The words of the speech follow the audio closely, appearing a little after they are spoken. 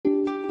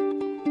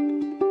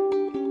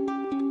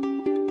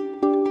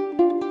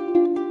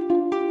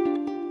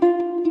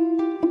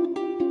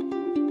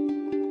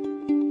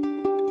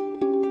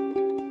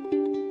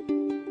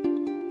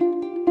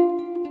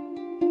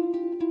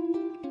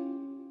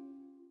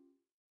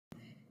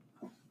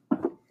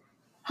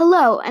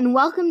Hello, and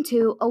welcome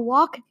to A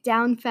Walk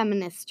Down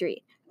Feminist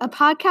Street, a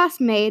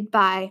podcast made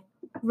by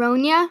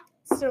Ronya,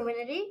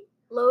 Serenity,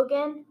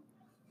 Logan,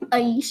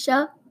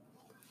 Aisha.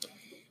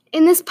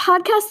 In this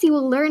podcast, you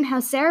will learn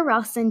how Sarah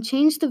Ralston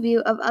changed the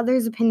view of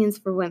others' opinions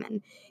for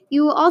women.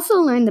 You will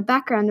also learn the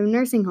background of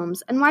nursing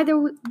homes and why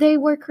they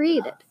were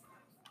created.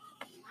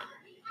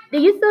 Do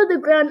you feel the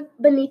ground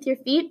beneath your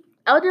feet?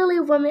 Elderly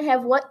women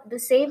have walked the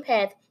same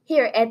path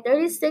here at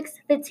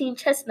 3615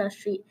 Chestnut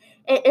Street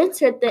and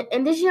entered the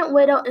Indigent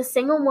Widow and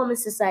Single Woman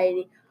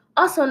Society,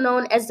 also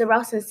known as the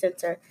Ralston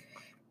Center.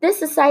 This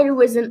society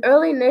was an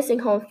early nursing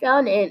home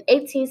founded in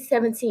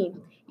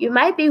 1817. You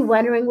might be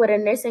wondering what a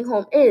nursing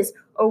home is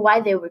or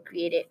why they were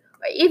created,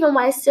 or even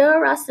why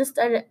Sarah Ralston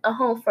started a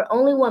home for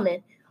only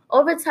women.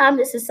 Over time,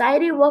 the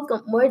society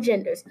welcomed more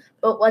genders,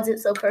 but was it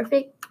so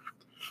perfect?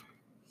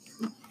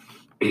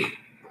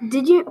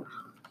 Did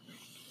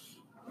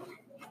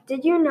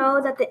you know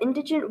that the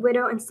Indigent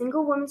Widow and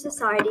Single Woman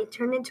Society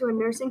turned into a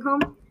nursing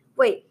home?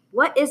 Wait,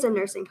 what is a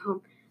nursing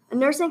home? A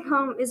nursing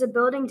home is a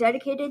building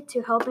dedicated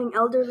to helping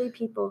elderly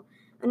people.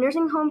 A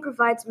nursing home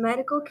provides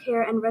medical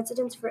care and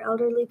residence for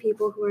elderly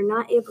people who are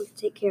not able to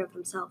take care of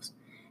themselves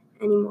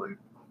anymore.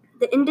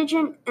 The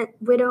Indigent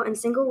Widow and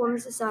Single Woman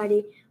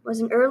Society was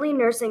an early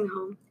nursing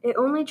home. It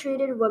only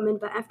treated women,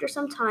 but after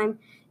some time,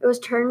 it was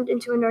turned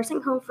into a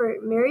nursing home for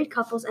married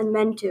couples and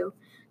men too.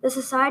 The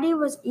society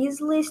was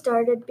easily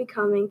started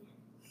becoming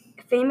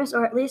famous,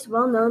 or at least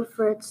well known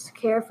for its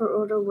care for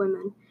older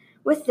women.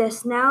 With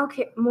this, now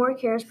more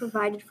care is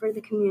provided for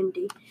the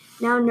community.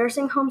 Now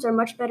nursing homes are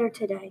much better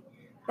today.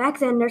 Back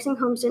then, nursing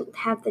homes didn't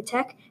have the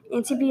tech,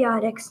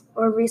 antibiotics,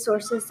 or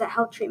resources that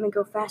help treatment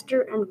go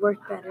faster and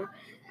work better.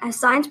 As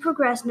science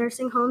progressed,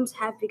 nursing homes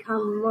have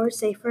become more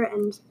safer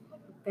and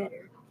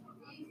better.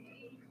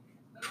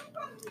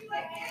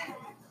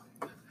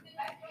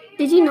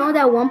 Did you know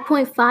that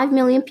 1.5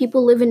 million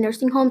people live in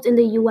nursing homes in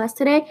the U.S.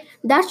 today?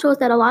 That shows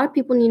that a lot of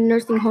people need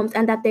nursing homes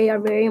and that they are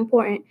very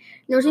important.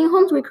 Nursing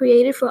homes were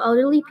created for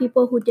elderly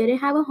people who didn't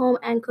have a home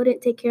and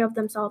couldn't take care of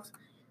themselves.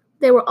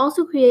 They were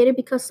also created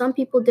because some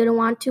people didn't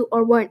want to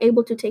or weren't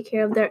able to take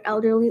care of their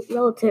elderly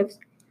relatives.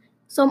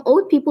 Some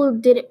old people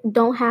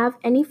don't have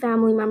any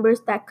family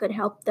members that could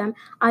help them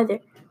either.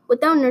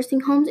 Without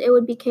nursing homes, it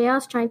would be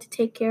chaos trying to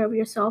take care of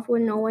yourself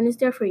when no one is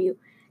there for you.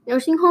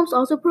 Nursing homes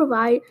also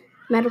provide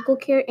medical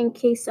care in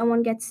case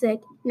someone gets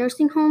sick.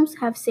 Nursing homes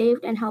have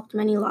saved and helped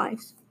many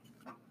lives.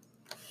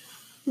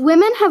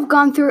 Women have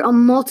gone through a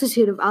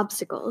multitude of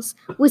obstacles.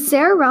 Was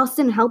Sarah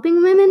Ralston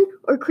helping women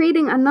or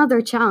creating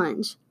another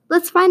challenge?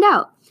 Let's find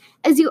out.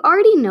 As you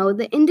already know,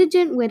 the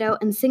Indigent Widow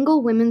and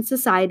Single Women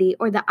Society,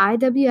 or the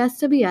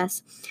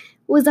IWSWS,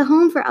 was a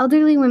home for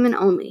elderly women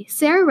only.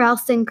 Sarah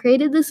Ralston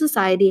created the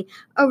society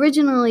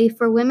originally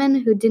for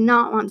women who did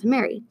not want to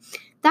marry.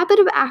 That bit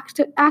of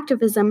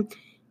activism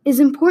is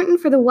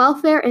important for the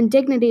welfare and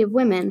dignity of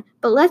women,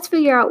 but let's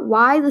figure out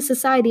why the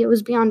society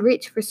was beyond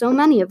reach for so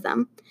many of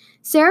them.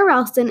 Sarah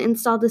Ralston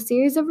installed a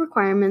series of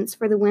requirements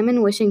for the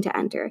women wishing to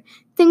enter,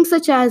 things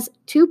such as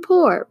too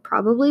poor,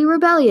 probably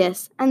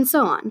rebellious, and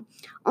so on.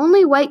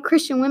 Only white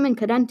Christian women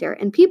could enter,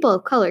 and people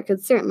of color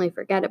could certainly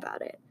forget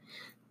about it.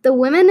 The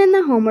women in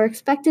the home were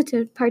expected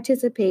to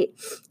participate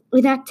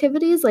in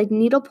activities like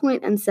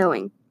needlepoint and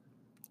sewing.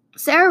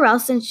 Sarah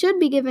Ralston should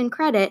be given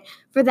credit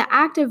for the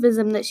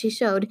activism that she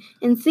showed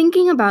in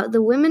thinking about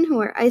the women who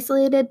were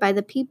isolated by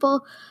the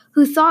people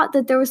who thought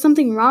that there was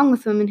something wrong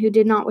with women who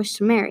did not wish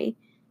to marry.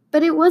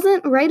 But it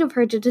wasn't right of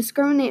her to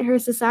discriminate her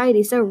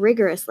society so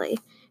rigorously.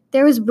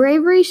 There was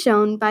bravery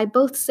shown by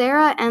both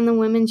Sarah and the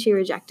women she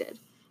rejected.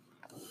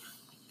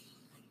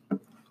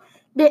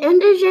 The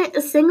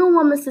Indigent Single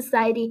Woman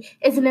Society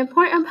is an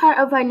important part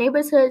of our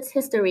neighborhood's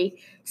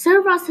history.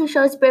 Sarah Ralston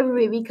shows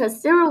bravery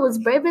because Sarah was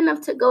brave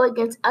enough to go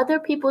against other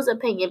people's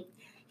opinion.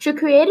 She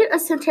created a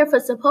center for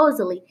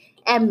supposedly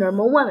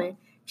abnormal women.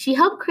 She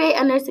helped create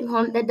a nursing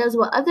home that does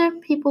what other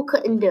people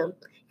couldn't do,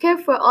 care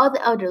for all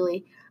the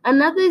elderly.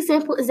 Another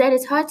example is that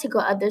it's hard to go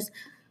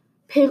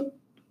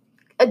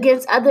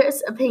against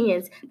others'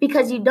 opinions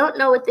because you don't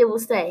know what they will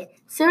say.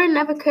 Sarah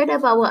never cared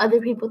about what other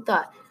people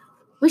thought.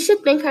 We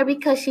should thank her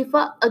because she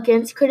fought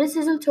against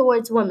criticism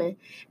towards women.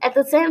 At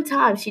the same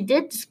time, she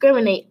did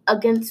discriminate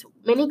against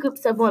many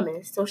groups of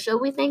women. So should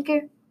we thank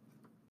her?